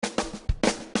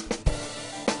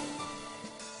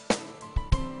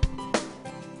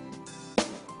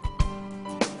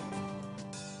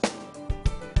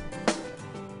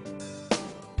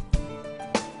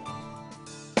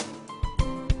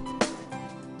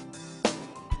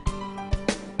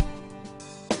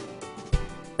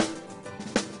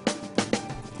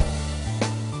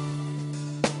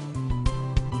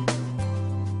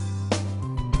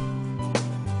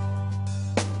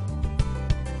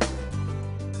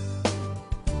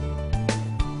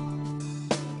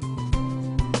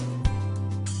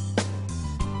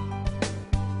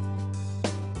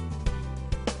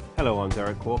Hello, I'm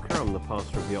Derek Walker. I'm the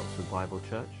pastor of the Oxford Bible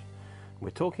Church.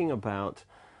 We're talking about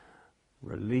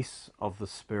release of the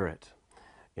Spirit.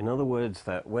 In other words,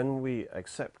 that when we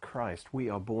accept Christ, we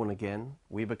are born again.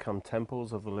 We become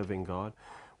temples of the living God.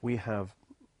 We have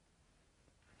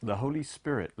the Holy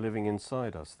Spirit living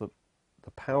inside us. The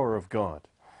power of God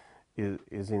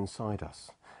is inside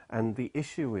us. And the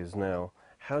issue is now,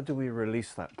 how do we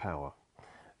release that power?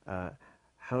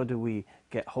 How do we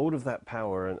get hold of that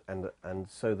power and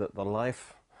so that the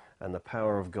life and the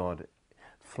power of God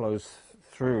flows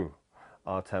through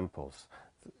our temples,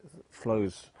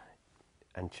 flows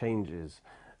and changes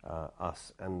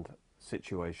us and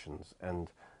situations and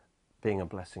being a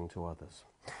blessing to others.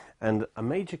 And a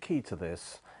major key to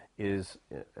this is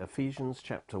Ephesians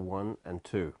chapter 1 and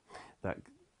 2 that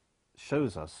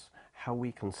shows us how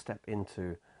we can step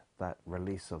into that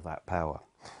release of that power.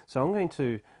 So I'm going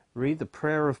to read the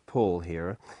prayer of Paul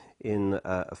here in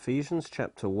Ephesians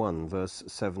chapter 1 verse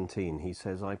 17. He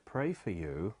says, I pray for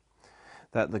you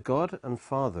that the God and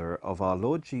Father of our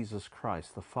Lord Jesus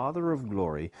Christ, the Father of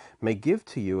glory, may give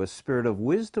to you a spirit of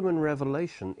wisdom and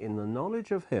revelation in the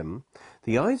knowledge of him,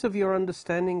 the eyes of your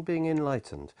understanding being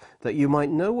enlightened, that you might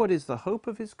know what is the hope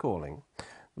of his calling,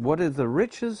 what are the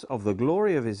riches of the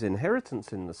glory of his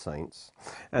inheritance in the saints,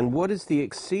 and what is the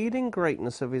exceeding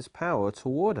greatness of his power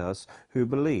toward us who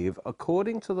believe,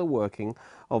 according to the working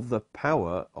of the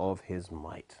power of his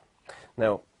might.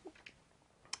 Now,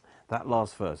 that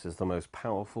last verse is the most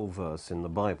powerful verse in the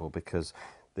Bible because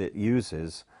it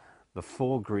uses the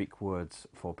 4 Greek words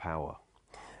for power.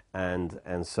 And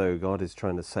so God is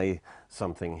trying to say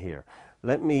something here.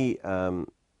 Let me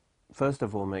first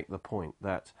of all make the point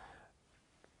that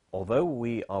although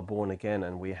we are born again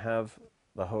and we have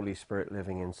the Holy Spirit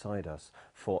living inside us,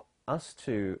 for us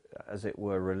to, as it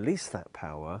were, release that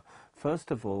power,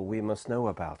 first of all, we must know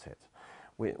about it.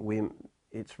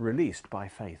 It's released by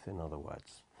faith, in other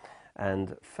words.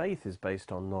 And faith is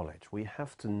based on knowledge. We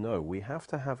have to know. We have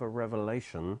to have a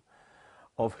revelation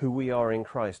of who we are in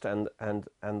Christ and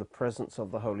the presence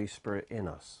of the Holy Spirit in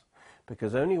us.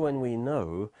 Because only when we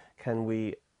know can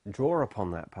we draw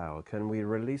upon that power, can we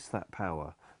release that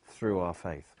power through our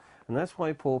faith. And that's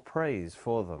why Paul prays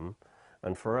for them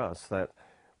and for us that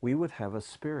we would have a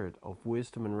spirit of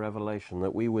wisdom and revelation,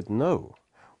 that we would know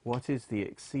what is the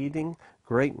exceeding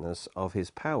greatness of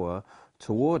his power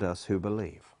toward us who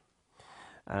believe,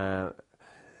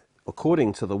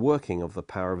 according to the working of the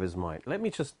power of his might. Let me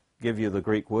just give you the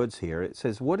Greek words here. It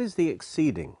says, what is the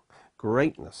exceeding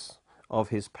greatness of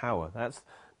his power? That's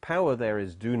power. There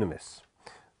is dunamis.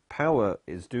 Power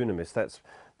is dunamis. That's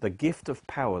the gift of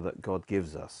power that God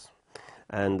gives us.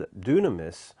 And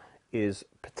dunamis is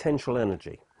potential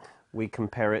energy. We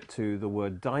compare it to the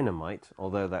word dynamite,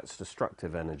 although that's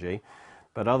destructive energy,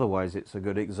 but otherwise it's a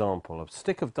good example. A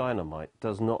stick of dynamite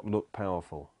does not look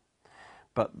powerful,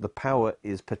 but the power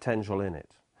is potential in it.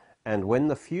 And when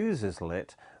the fuse is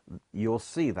lit, you'll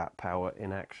see that power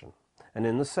in action. And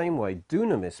in the same way,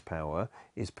 dunamis power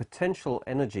is potential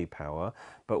energy power,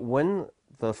 but when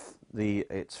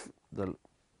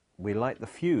we light the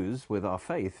fuse with our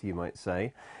faith, you might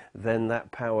say, then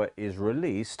that power is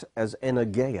released as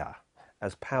energeia,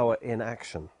 as power in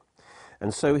action.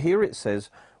 And so here it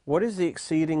says, what is the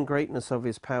exceeding greatness of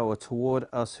his power toward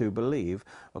us who believe,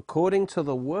 according to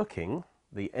the working,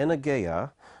 the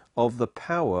energeia, of the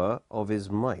power of his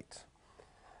might.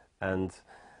 And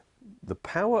the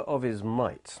power of his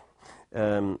might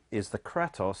is the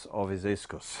kratos of his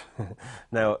ischus.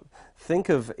 Now, think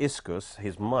of ischus,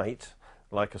 his might,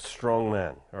 like a strong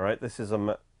man. All right, this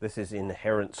is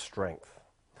inherent strength.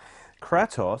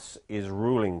 Kratos is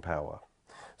ruling power.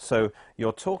 So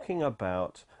you're talking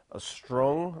about a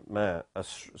strong man,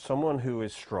 someone who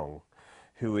is strong,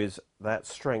 that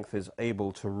strength is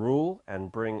able to rule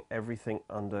and bring everything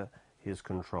under his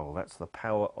control. That's the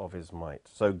power of his might.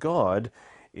 So God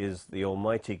is the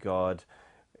Almighty God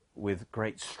with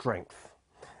great strength,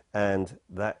 and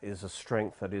that is a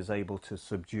strength that is able to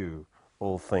subdue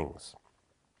all things.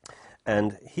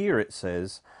 And here it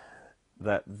says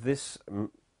that this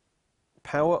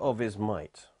power of his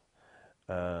might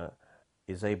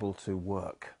is able to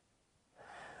work.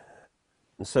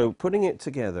 And so putting it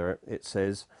together, it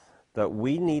says that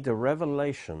we need a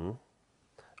revelation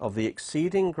of the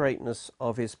exceeding greatness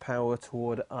of his power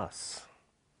toward us.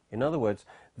 In other words,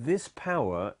 this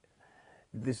power,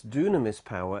 this dunamis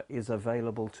power, is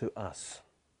available to us.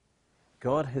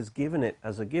 God has given it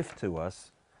as a gift to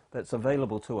us that's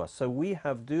available to us. So we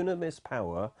have dunamis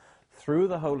power through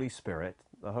the Holy Spirit.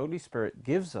 The Holy Spirit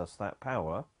gives us that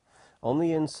power on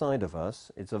the inside of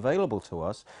us. It's available to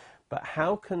us. But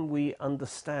how can we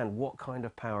understand what kind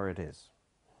of power it is?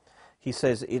 he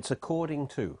says it's according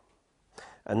to.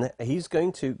 And he's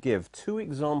going to give two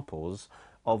examples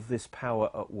of this power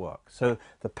at work. So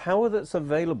the power that's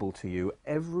available to you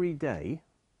every day,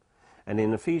 and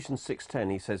in Ephesians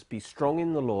 6:10 he says, be strong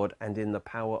in the Lord and in the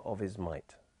power of his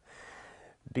might.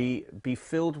 Be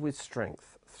filled with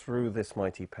strength through this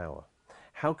mighty power.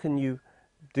 How can you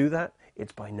do that?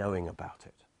 It's by knowing about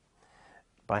it,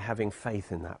 by having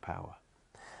faith in that power.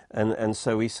 And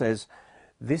so he says,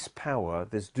 this power,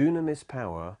 this dunamis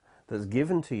power that's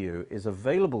given to you is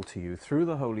available to you through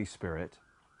the Holy Spirit.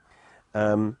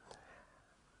 And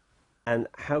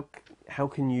how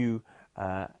can you,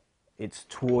 it's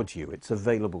towards you, it's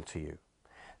available to you.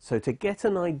 So to get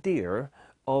an idea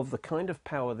of the kind of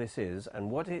power this is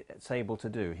and what it's able to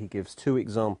do, he gives two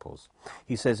examples.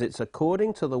 He says it's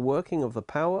according to the working of the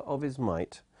power of his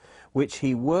might, which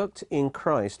he worked in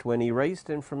Christ when he raised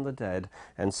him from the dead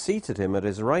and seated him at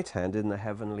his right hand in the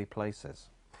heavenly places.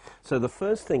 So the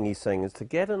first thing he's saying is to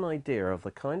get an idea of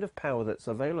the kind of power that's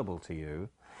available to you.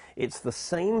 It's the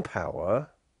same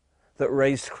power that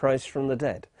raised Christ from the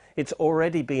dead. It's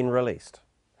already been released.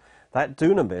 That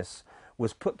dunamis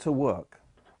was put to work,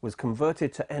 was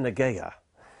converted to energeia,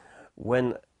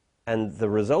 and the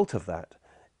result of that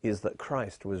is that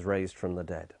Christ was raised from the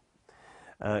dead.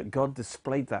 God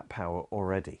displayed that power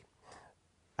already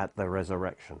at the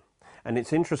resurrection. And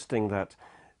it's interesting that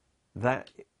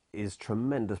that is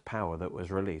tremendous power that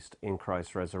was released in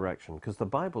Christ's resurrection, because the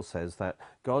Bible says that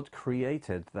God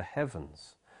created the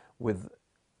heavens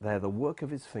they're the work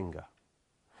of his finger.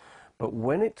 But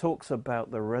when it talks about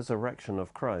the resurrection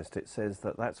of Christ, it says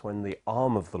that that's when the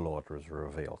arm of the Lord was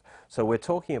revealed. So we're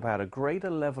talking about a greater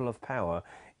level of power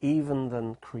even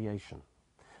than creation.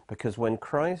 Because when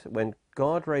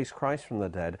God raised Christ from the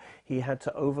dead, he had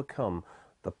to overcome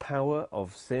the power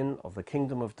of sin, of the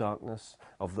kingdom of darkness,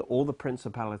 of all the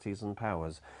principalities and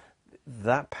powers.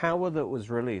 That power that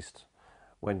was released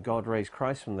when God raised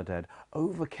Christ from the dead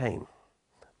overcame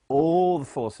all the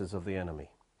forces of the enemy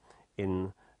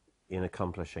in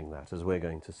accomplishing that, as we're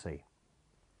going to see.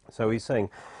 So he's saying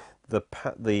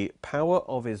the power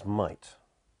of his might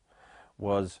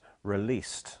was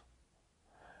released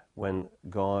when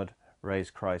God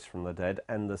raised Christ from the dead,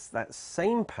 and that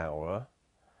same power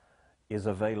is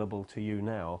available to you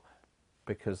now,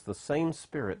 because the same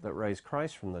Spirit that raised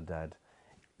Christ from the dead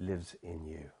lives in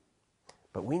you.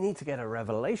 But we need to get a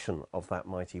revelation of that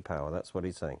mighty power. That's what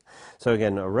he's saying. So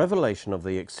again, a revelation of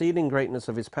the exceeding greatness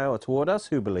of his power toward us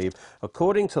who believe,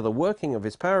 according to the working of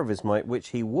his power of his might, which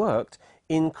he worked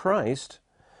in Christ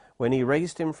when he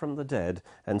raised him from the dead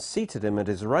and seated him at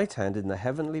his right hand in the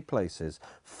heavenly places,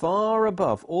 far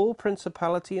above all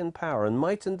principality and power and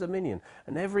might and dominion,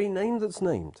 and every name that's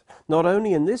named, not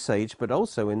only in this age, but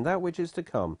also in that which is to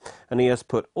come. And he has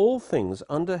put all things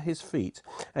under his feet,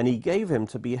 and he gave him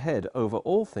to be head over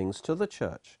all things to the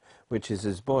church, which is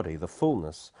his body, the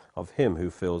fullness of him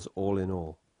who fills all in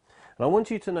all. And I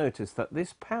want you to notice that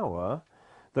this power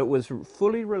that was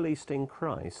fully released in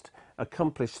Christ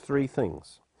accomplished three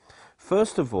things.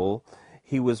 First of all,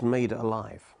 he was made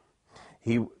alive.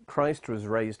 Christ was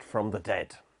raised from the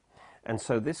dead. And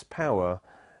so this power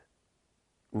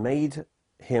made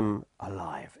him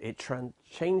alive. It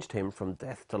changed him from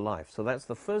death to life. So that's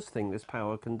the first thing this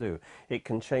power can do. It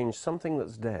can change something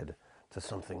that's dead to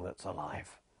something that's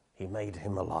alive. He made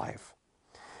him alive.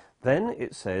 Then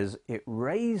it says it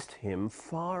raised him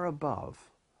far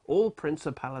above all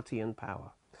principality and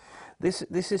power.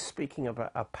 This is speaking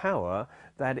about a power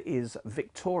that is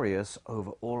victorious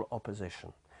over all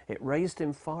opposition. It raised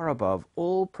him far above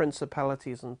all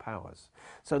principalities and powers.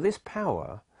 So this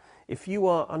power, if you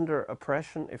are under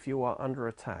oppression, if you are under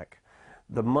attack,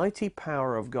 the mighty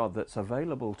power of God that's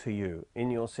available to you in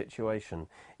your situation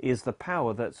is the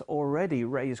power that's already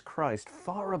raised Christ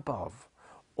far above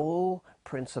all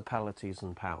principalities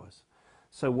and powers.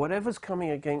 So whatever's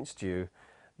coming against you,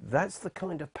 that's the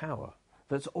kind of power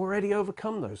that's already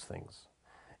overcome those things.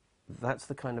 That's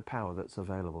the kind of power that's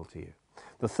available to you.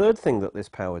 The third thing that this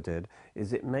power did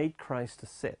is it made Christ to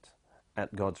sit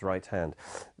at God's right hand.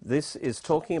 This is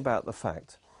talking about the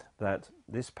fact that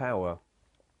this power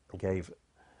gave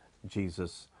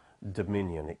Jesus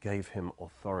dominion. It gave him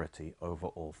authority over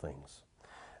all things.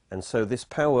 And so this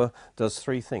power does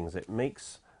three things. It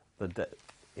makes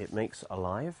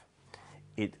alive,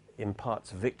 it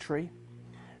imparts victory,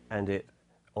 and it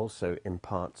also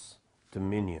imparts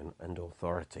dominion and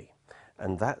authority.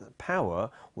 And that power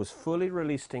was fully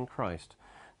released in Christ,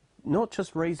 not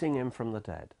just raising him from the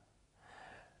dead,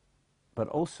 but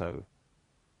also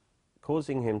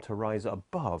causing him to rise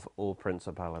above all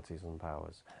principalities and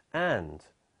powers. And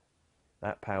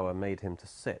that power made him to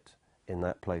sit in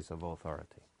that place of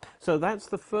authority. So that's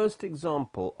the first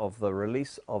example of the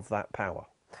release of that power.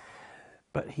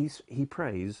 But he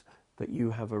prays that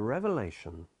you have a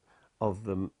revelation of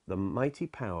the mighty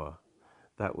power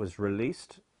that was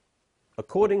released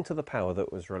according to the power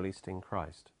that was released in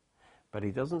Christ. But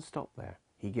he doesn't stop there.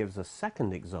 He gives a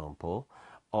second example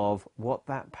of what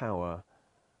that power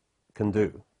can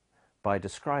do by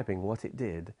describing what it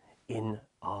did in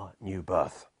our new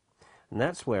birth. And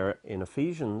that's where, in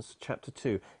Ephesians chapter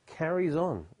 2, carries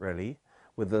on, really,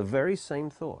 with the very same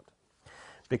thought.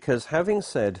 Because having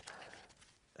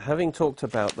talked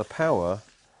about the power,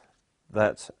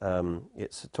 that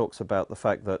it talks about the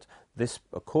fact that this,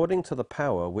 according to the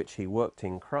power which he worked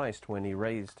in Christ when he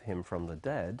raised him from the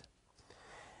dead,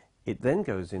 it then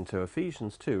goes into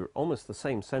Ephesians 2, almost the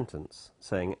same sentence,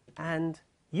 saying, and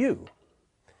you.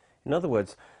 In other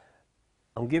words,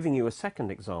 I'm giving you a second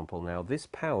example now. This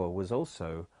power was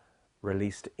also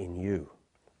released in you.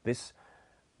 This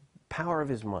power of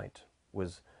his might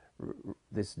was,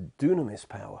 this dunamis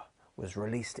power was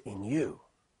released in you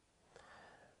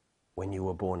when you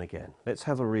were born again. Let's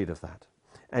have a read of that.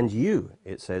 And you,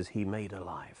 it says, he made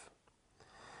alive.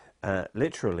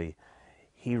 Literally,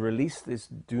 he released this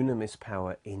dunamis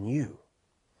power in you,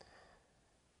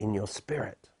 in your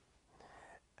spirit.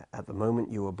 At the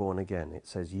moment you were born again, it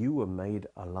says, you were made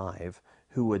alive,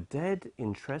 who were dead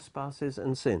in trespasses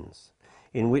and sins,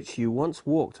 in which you once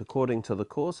walked according to the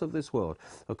course of this world,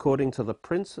 according to the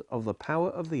prince of the power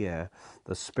of the air,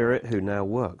 the spirit who now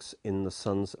works in the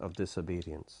sons of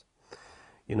disobedience.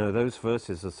 You know, those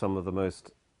verses are some of the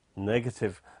most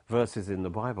negative verses in the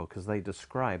Bible because they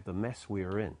describe the mess we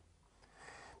are in.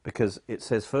 Because it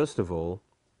says, first of all,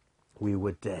 we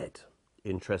were dead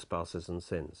in trespasses and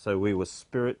sins. So we were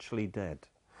spiritually dead.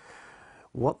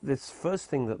 What this first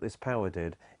thing that this power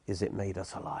did is it made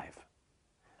us alive.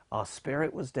 Our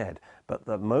spirit was dead, but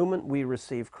the moment we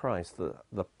received Christ,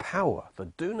 the power, the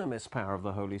dunamis power of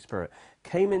the Holy Spirit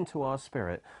came into our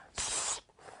spirit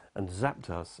and zapped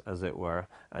us, as it were,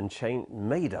 and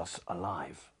made us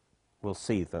alive. We'll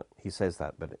see that he says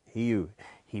that, but he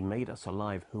made us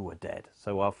alive who were dead.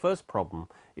 So our first problem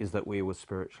is that we were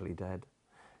spiritually dead.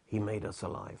 He made us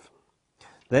alive.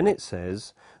 Then it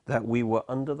says that we were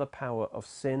under the power of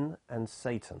sin and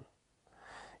Satan.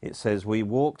 It says we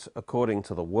walked according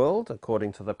to the world,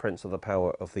 according to the prince of the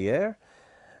power of the air,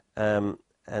 and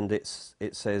it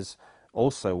says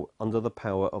also under the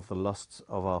power of the lusts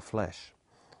of our flesh.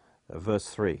 Verse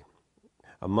 3,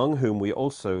 among whom we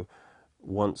also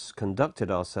once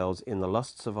conducted ourselves in the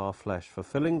lusts of our flesh,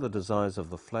 fulfilling the desires of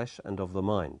the flesh and of the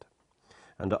mind,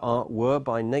 and were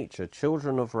by nature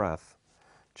children of wrath,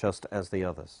 just as the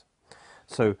others.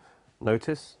 So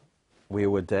notice, we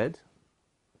were dead,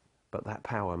 but that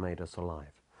power made us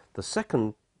alive. The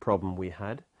second problem we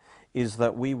had is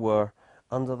that we were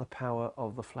under the power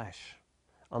of the flesh,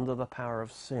 under the power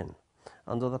of sin,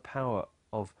 under the power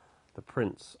of the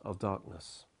prince of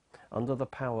darkness, under the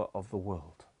power of the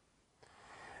world.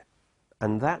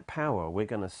 And that power, we're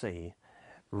going to see,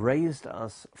 raised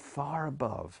us far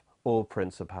above all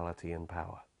principality and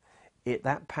power.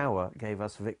 That power gave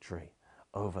us victory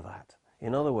over that.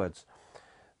 In other words,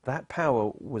 that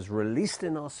power was released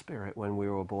in our spirit when we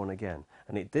were born again.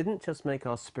 And it didn't just make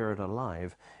our spirit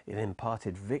alive, it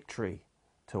imparted victory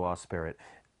to our spirit.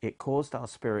 It caused our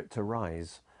spirit to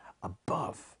rise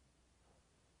above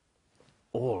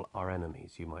all our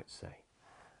enemies, you might say.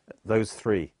 Those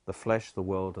three, the flesh, the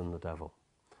world, and the devil.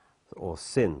 Or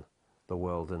sin, the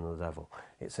world, and the devil.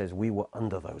 It says we were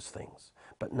under those things.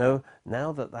 But no,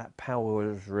 now that that power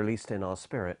was released in our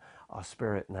spirit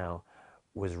now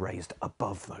was raised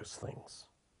above those things.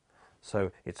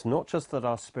 So it's not just that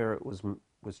our spirit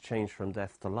was changed from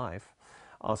death to life.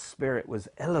 Our spirit was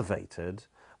elevated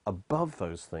above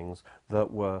those things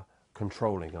that were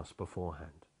controlling us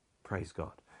beforehand. Praise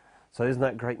God. So isn't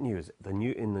that great news?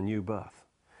 In the new birth,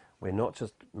 we're not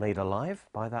just made alive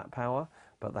by that power,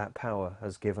 but that power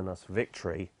has given us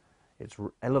victory. It's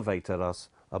elevated us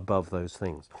above those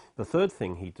things. The third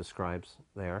thing he describes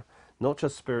there, not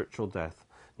just spiritual death,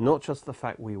 not just the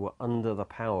fact we were under the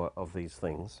power of these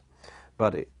things,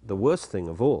 but the worst thing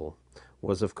of all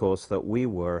was, of course, that we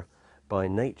were by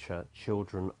nature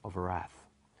children of wrath.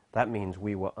 That means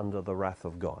we were under the wrath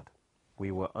of God.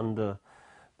 We were under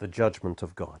the judgment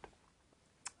of God.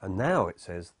 And now it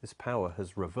says this power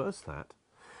has reversed that.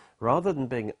 Rather than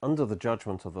being under the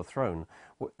judgment of the throne,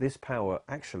 this power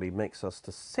actually makes us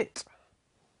to sit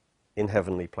in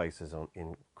heavenly places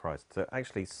in Christ, to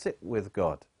actually sit with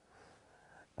God,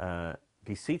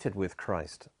 be seated with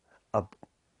Christ up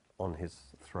on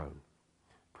his throne.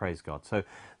 Praise God. So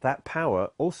that power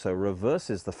also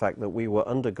reverses the fact that we were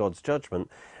under God's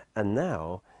judgment, and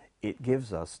now it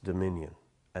gives us dominion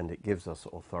and it gives us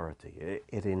authority.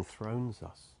 It enthrones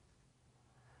us.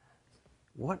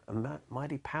 What a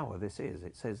mighty power this is.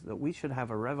 It says that we should have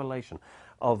a revelation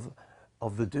of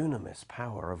the dunamis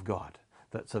power of God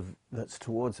that's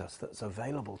towards us, that's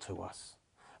available to us,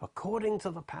 according to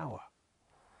the power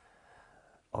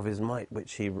of his might,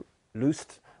 which he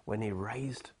loosed when he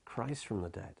raised Christ from the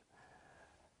dead,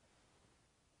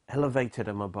 elevated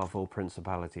him above all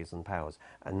principalities and powers,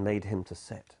 and made him to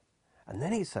sit. And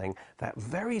then he's saying that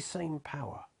very same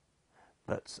power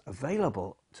that's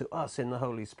available to us in the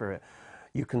Holy Spirit,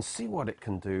 you can see what it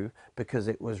can do because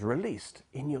it was released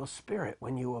in your spirit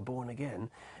when you were born again,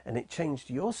 and it changed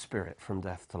your spirit from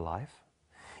death to life.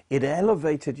 It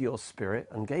elevated your spirit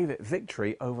and gave it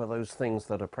victory over those things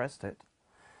that oppressed it,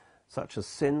 such as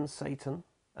sin, Satan,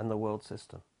 and the world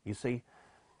system. You see,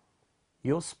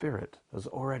 your spirit has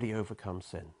already overcome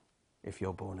sin if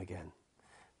you're born again,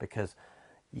 because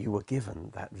you were given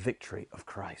that victory of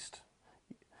Christ.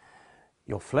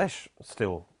 Your flesh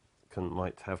still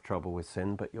might have trouble with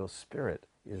sin, but your spirit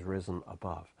is risen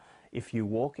above. If you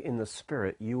walk in the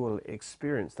Spirit, you will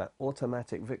experience that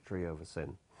automatic victory over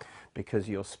sin, because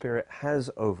your spirit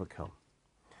has overcome.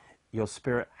 Your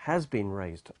spirit has been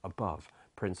raised above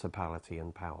principality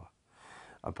and power,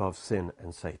 above sin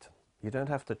and Satan. You don't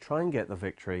have to try and get the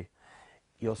victory.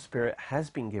 Your spirit has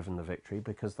been given the victory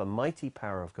because the mighty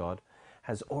power of God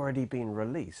has already been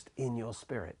released in your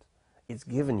spirit. It's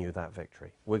given you that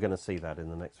victory. We're going to see that in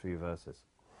the next few verses.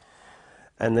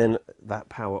 And then that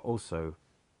power also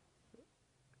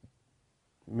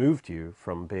moved you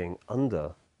from being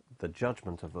under the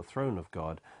judgment of the throne of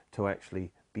God to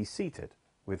actually be seated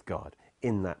with God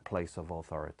in that place of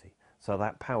authority. So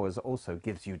that power also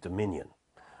gives you dominion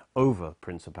over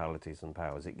principalities and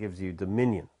powers. It gives you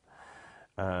dominion.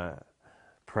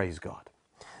 Praise God.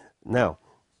 Now,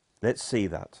 let's see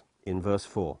that in verse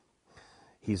 4.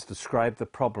 He's described the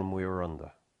problem we were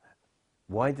under.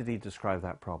 Why did he describe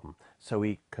that problem? So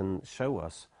he can show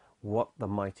us what the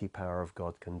mighty power of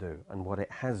God can do and what it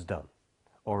has done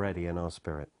already in our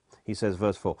spirit. He says,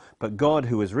 verse 4, "But God,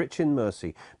 who is rich in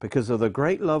mercy, because of the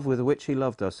great love with which he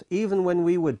loved us, even when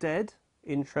we were dead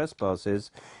in trespasses,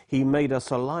 he made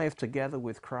us alive together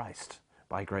with Christ.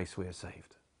 By grace we are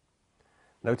saved."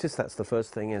 Notice that's the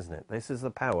first thing, isn't it? This is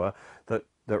the power that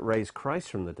raised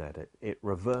Christ from the dead. It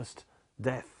reversed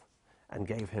death and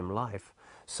gave him life.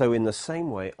 So in the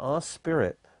same way, our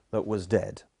spirit that was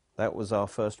dead, that was our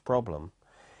first problem,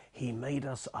 he made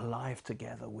us alive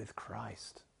together with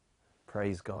Christ.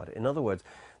 Praise God. In other words,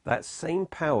 that same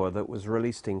power that was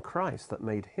released in Christ that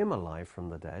made him alive from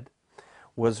the dead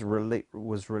was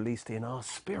released in our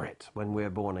spirit when we're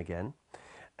born again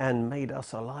and made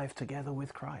us alive together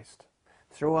with Christ.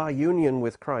 Through our union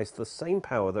with Christ, the same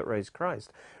power that raised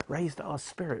Christ raised our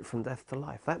spirit from death to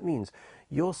life. That means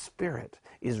your spirit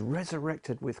is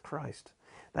resurrected with Christ.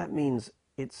 That means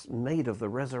it's made of the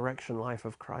resurrection life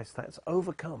of Christ that's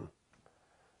overcome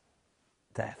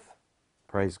death.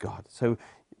 Praise God. So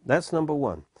that's number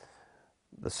one.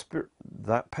 The Spirit,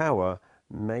 that power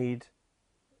made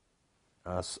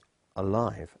us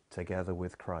alive together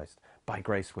with Christ. By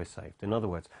grace we're saved. In other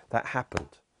words, that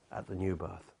happened at the new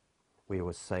birth. We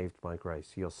were saved by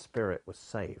grace. Your spirit was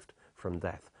saved from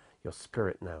death. Your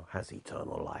spirit now has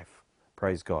eternal life.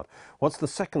 Praise God. What's the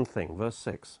second thing? Verse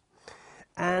 6.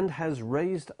 "And has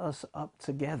raised us up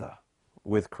together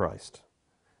with Christ."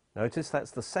 Notice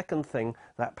that's the second thing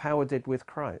that power did with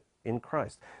Christ, in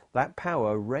Christ. That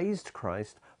power raised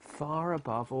Christ far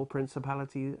above all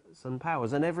principalities and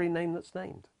powers and every name that's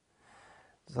named.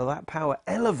 So that power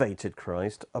elevated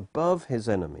Christ above his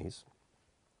enemies.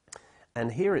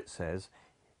 And here it says,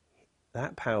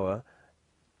 that power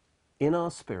in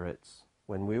our spirits,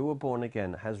 when we were born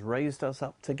again, has raised us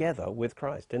up together with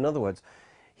Christ. In other words,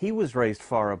 he was raised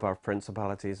far above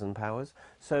principalities and powers,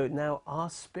 so now our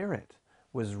spirit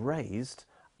was raised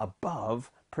above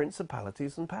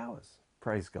principalities and powers.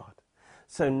 Praise God.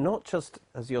 So not just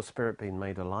has your spirit been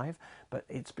made alive, but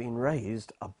it's been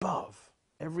raised above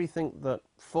everything that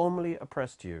formerly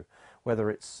oppressed you, whether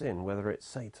it's sin, whether it's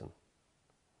Satan,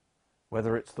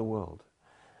 whether it's the world.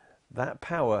 That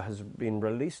power has been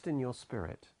released in your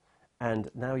spirit, and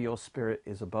now your spirit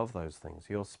is above those things.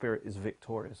 Your spirit is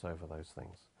victorious over those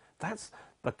things. That's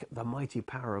the mighty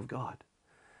power of God,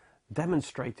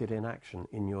 demonstrated in action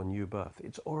in your new birth.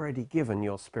 It's already given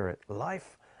your spirit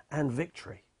life and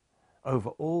victory over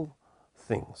all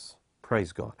things.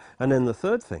 Praise God. And then the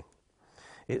third thing,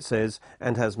 it says,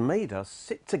 "and has made us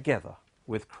sit together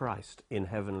with Christ in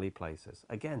heavenly places.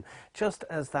 Again, just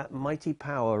as that mighty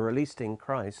power released in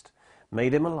Christ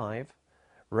made him alive,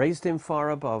 raised him far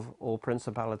above all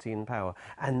principality and power,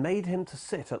 and made him to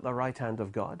sit at the right hand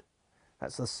of God.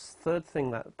 That's the third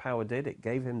thing that power did. It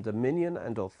gave him dominion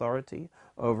and authority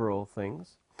over all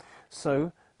things.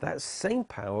 So that same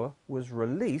power was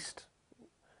released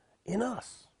in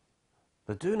us.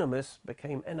 The dunamis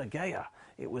became energeia.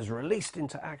 It was released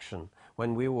into action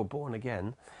when we were born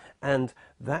again. And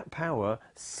that power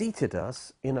seated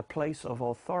us in a place of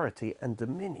authority and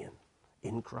dominion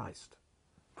in Christ.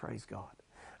 Praise God.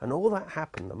 And all that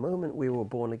happened the moment we were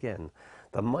born again.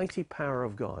 The mighty power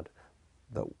of God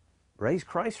that raised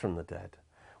Christ from the dead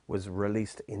was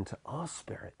released into our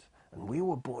spirit. And we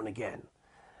were born again.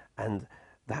 And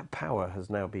that power has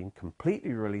now been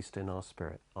completely released in our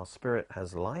spirit. Our spirit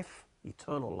has life,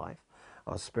 eternal life.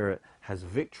 Our spirit has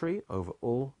victory over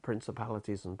all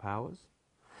principalities and powers.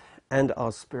 And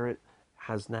our spirit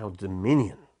has now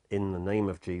dominion. In the name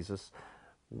of Jesus,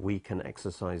 we can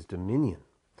exercise dominion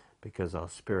because our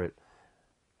spirit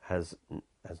has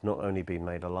not only been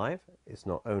made alive, it's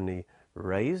not only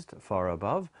raised far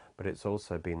above, but it's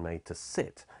also been made to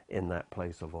sit in that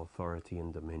place of authority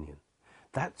and dominion.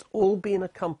 That's all been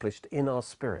accomplished in our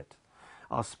spirit.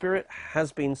 Our spirit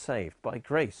has been saved. By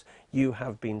grace, you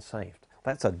have been saved.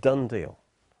 That's a done deal.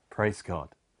 Praise God.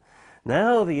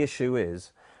 Now the issue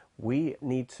is we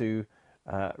need to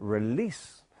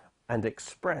release and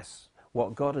express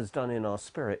what God has done in our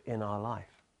spirit in our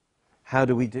life. How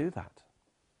do we do that?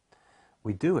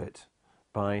 We do it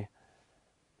by,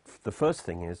 the first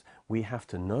thing is, we have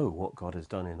to know what God has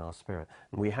done in our spirit.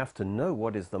 And we have to know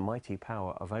what is the mighty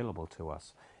power available to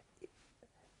us,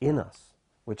 in us,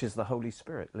 which is the Holy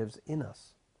Spirit, lives in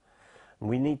us. And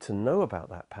we need to know about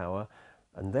that power,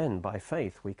 and then by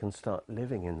faith we can start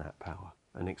living in that power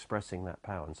and expressing that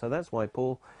power. And so that's why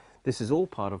this is all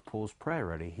part of Paul's prayer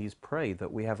really. He's prayed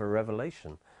that we have a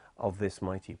revelation of this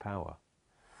mighty power.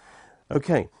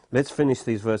 Okay, let's finish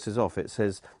these verses off. It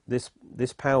says, this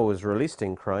power was released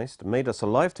in Christ, made us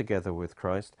alive together with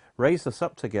Christ, raised us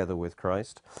up together with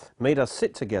Christ, made us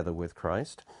sit together with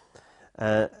Christ.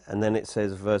 And then it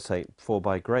says, verse 8, for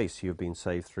by grace you have been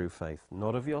saved through faith,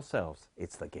 not of yourselves.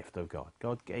 It's the gift of God.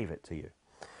 God gave it to you.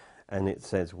 And it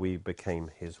says we became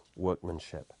his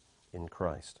workmanship in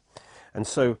Christ. And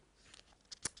so,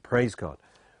 praise God.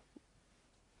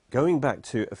 Going back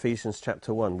to Ephesians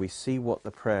chapter 1, we see what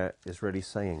the prayer is really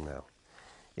saying now.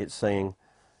 It's saying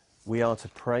we are to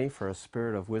pray for a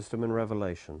spirit of wisdom and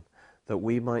revelation that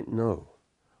we might know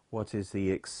what is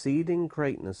the exceeding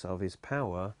greatness of his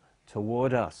power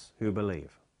toward us who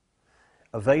believe.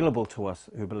 Available to us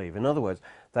who believe. In other words,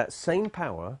 that same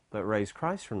power that raised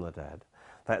Christ from the dead,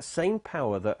 that same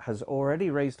power that has already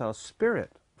raised our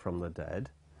spirit from the dead,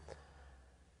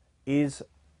 is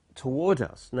toward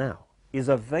us now. Is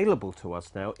available to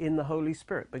us now in the Holy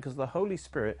Spirit, because the Holy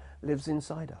Spirit lives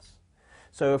inside us.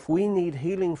 So if we need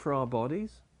healing for our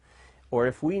bodies, or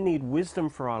if we need wisdom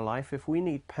for our life, if we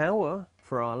need power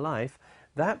for our life,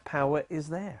 that power is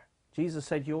there. Jesus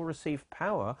said you'll receive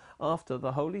power after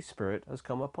the Holy Spirit has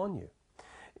come upon you.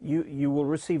 You will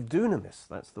receive dunamis,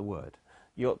 that's the word.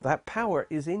 That power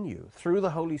is in you through the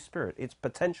Holy Spirit. It's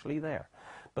potentially there.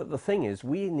 But the thing is,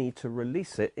 we need to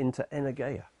release it into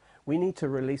energeia. We need to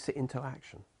release it into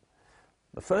action.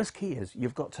 The first key is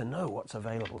you've got to know what's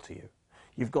available to you.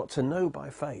 You've got to know by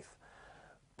faith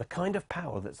the kind of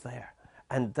power that's there.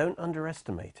 And don't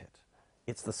underestimate it.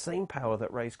 It's the same power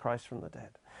that raised Christ from the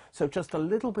dead. So just a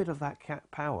little bit of that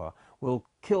power will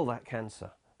kill that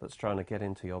cancer that's trying to get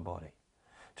into your body.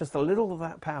 Just a little of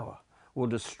that power will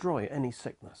destroy any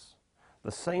sickness.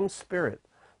 The same Spirit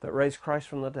that raised Christ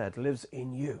from the dead lives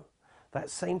in you.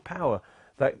 That same power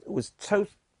that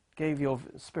gave your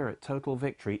spirit total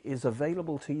victory is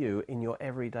available to you in your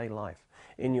everyday life,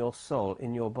 in your soul,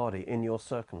 in your body, in your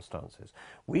circumstances.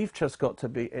 We've just got to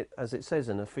be, as it says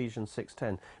in Ephesians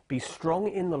 6:10, be strong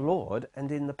in the Lord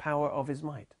and in the power of his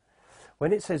might.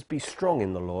 When it says be strong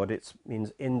in the Lord, it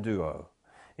means enduo.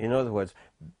 In other words,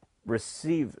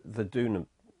 receive that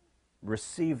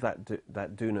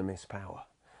dunamis power.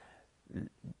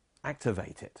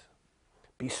 Activate it.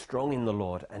 Be strong in the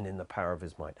Lord and in the power of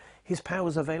his might. His power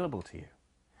is available to you.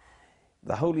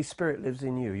 The Holy Spirit lives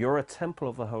in you. You're a temple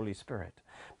of the Holy Spirit.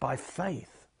 By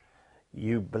faith,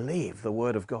 you believe the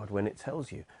word of God when it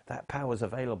tells you that power is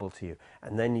available to you.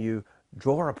 And then you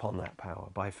draw upon that power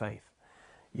by faith.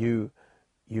 You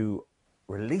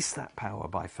release that power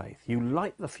by faith. You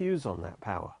light the fuse on that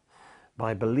power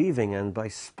by believing and by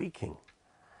speaking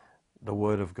the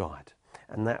word of God.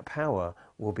 And that power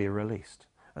will be released.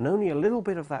 And only a little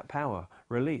bit of that power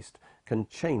released can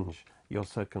change your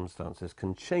circumstances,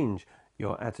 can change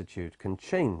your attitude, can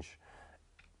change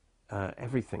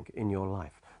everything in your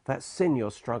life. That sin you're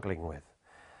struggling with,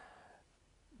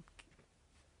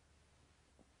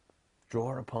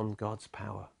 draw upon God's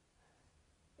power.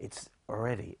 It's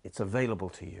available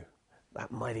to you.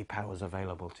 That mighty power is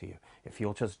available to you. If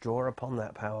you'll just draw upon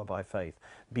that power by faith,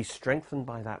 be strengthened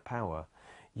by that power,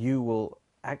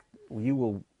 that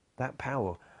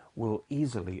power will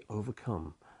easily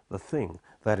overcome the thing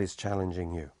that is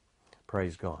challenging you.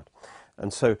 Praise God.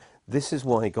 And so this is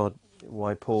why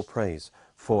Paul prays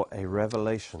for a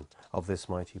revelation of this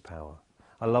mighty power.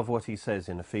 I love what he says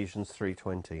in Ephesians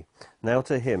 3:20. Now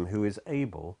to him who is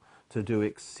able to do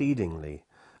exceedingly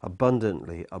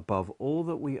abundantly above all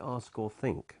that we ask or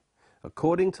think,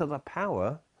 according to the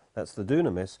power, that's the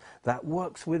dunamis, that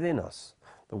works within us.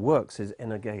 The works is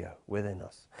energeia, within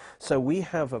us. So we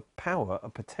have a power, a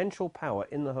potential power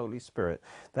in the Holy Spirit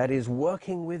that is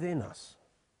working within us.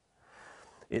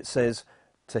 It says,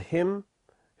 to him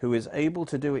who is able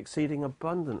to do exceeding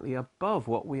abundantly above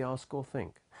what we ask or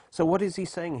think. So what is he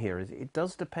saying here? It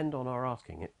does depend on our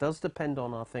asking. It does depend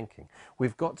on our thinking.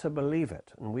 We've got to believe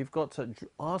it, and we've got to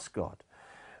ask God,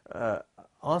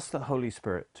 ask the Holy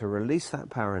Spirit to release that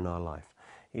power in our life.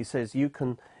 He says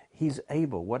he's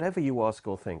able, whatever you ask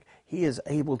or think, he is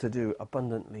able to do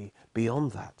abundantly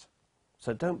beyond that.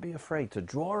 So don't be afraid to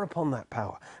draw upon that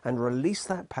power and release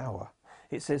that power.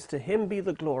 It says, to him be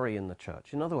the glory in the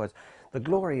church. In other words, the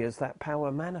glory is that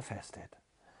power manifested.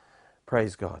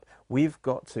 Praise God. We've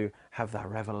got to have that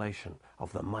revelation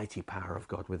of the mighty power of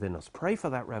God within us. Pray for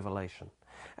that revelation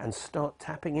and start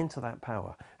tapping into that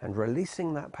power and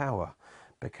releasing that power,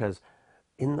 because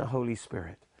in the Holy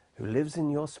Spirit, who lives in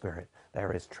your spirit,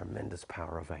 there is tremendous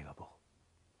power available.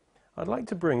 I'd like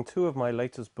to bring two of my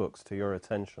latest books to your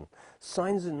attention.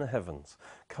 Signs in the Heavens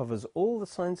covers all the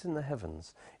signs in the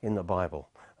heavens in the Bible,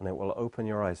 and it will open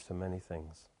your eyes to many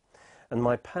things. And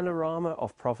my Panorama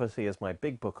of Prophecy is my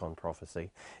big book on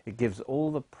prophecy. It gives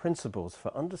all the principles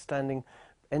for understanding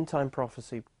end-time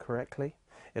prophecy correctly.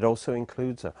 It also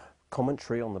includes a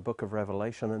commentary on the book of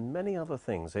Revelation and many other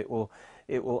things. It will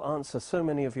answer so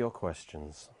many of your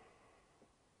questions.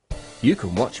 You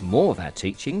can watch more of our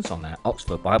teachings on our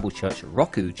Oxford Bible Church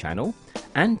Roku channel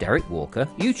and Derek Walker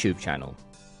YouTube channel.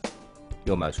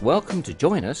 You're most welcome to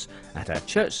join us at our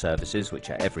church services,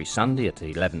 which are every Sunday at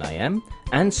 11 a.m.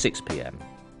 and 6 p.m.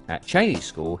 at Cheney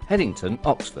School, Headington,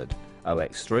 Oxford,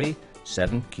 OX3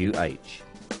 7QH.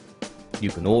 You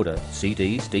can order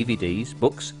CDs, DVDs,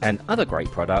 books and other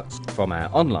great products from our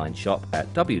online shop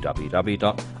at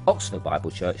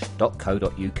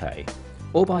www.oxfordbiblechurch.co.uk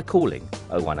or by calling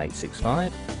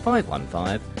 01865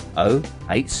 515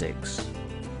 086.